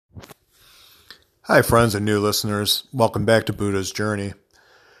Hi, friends and new listeners. Welcome back to Buddha's Journey.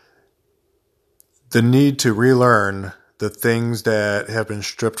 The need to relearn the things that have been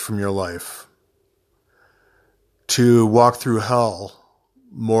stripped from your life. To walk through hell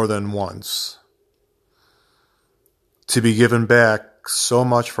more than once. To be given back so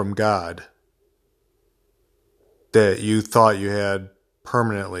much from God that you thought you had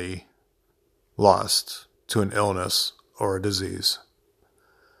permanently lost to an illness or a disease.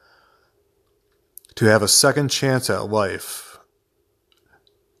 To have a second chance at life,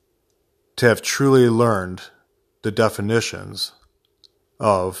 to have truly learned the definitions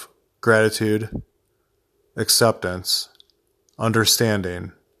of gratitude, acceptance,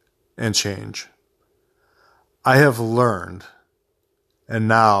 understanding, and change. I have learned, and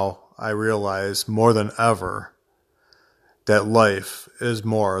now I realize more than ever, that life is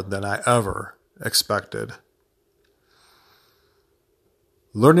more than I ever expected.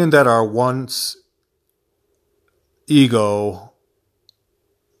 Learning that our once ego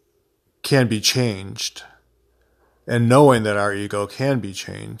can be changed, and knowing that our ego can be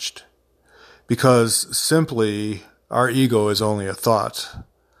changed, because simply our ego is only a thought,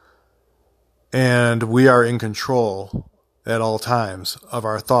 and we are in control at all times of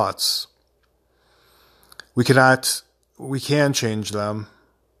our thoughts. We can change them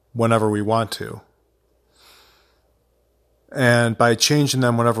whenever we want to. And by changing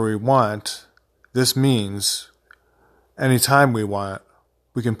them whenever we want, this means anytime we want,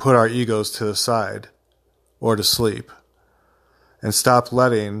 we can put our egos to the side or to sleep and stop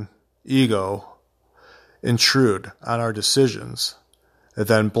letting ego intrude on our decisions and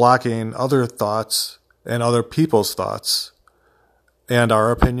then blocking other thoughts and other people's thoughts and our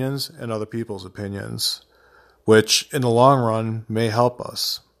opinions and other people's opinions, which in the long run may help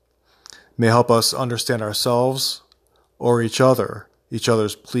us understand ourselves or each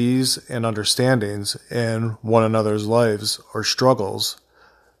other's pleas and understandings in one another's lives or struggles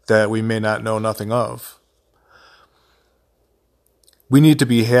that we may not know nothing of. We need to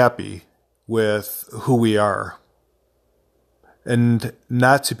be happy with who we are and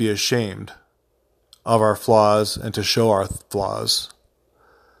not to be ashamed of our flaws and to show our flaws,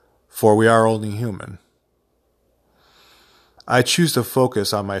 for we are only human. I choose to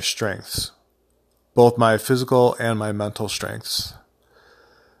focus on my strengths, both my physical and my mental strengths.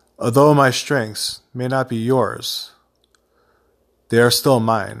 Although my strengths may not be yours, they are still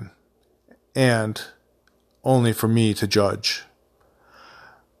mine, and only for me to judge.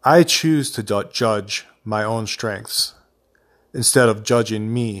 I choose to judge my own strengths, instead of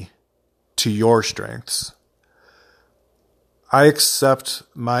judging me to your strengths. I accept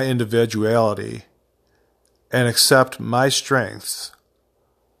my individuality and accept my strengths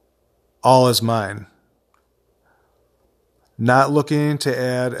all as mine, not looking to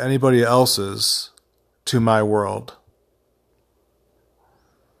add anybody else's to my world.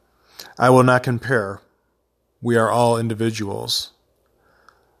 I will not compare. We are all individuals.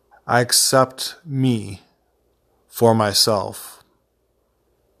 I accept me for myself.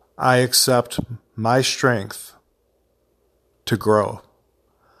 I accept my strength to grow.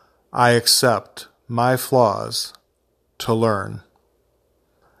 I accept my flaws to learn.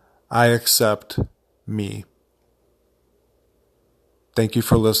 I accept me. Thank you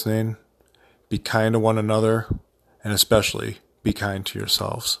for listening. Be kind to one another, and especially be kind to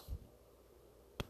yourselves.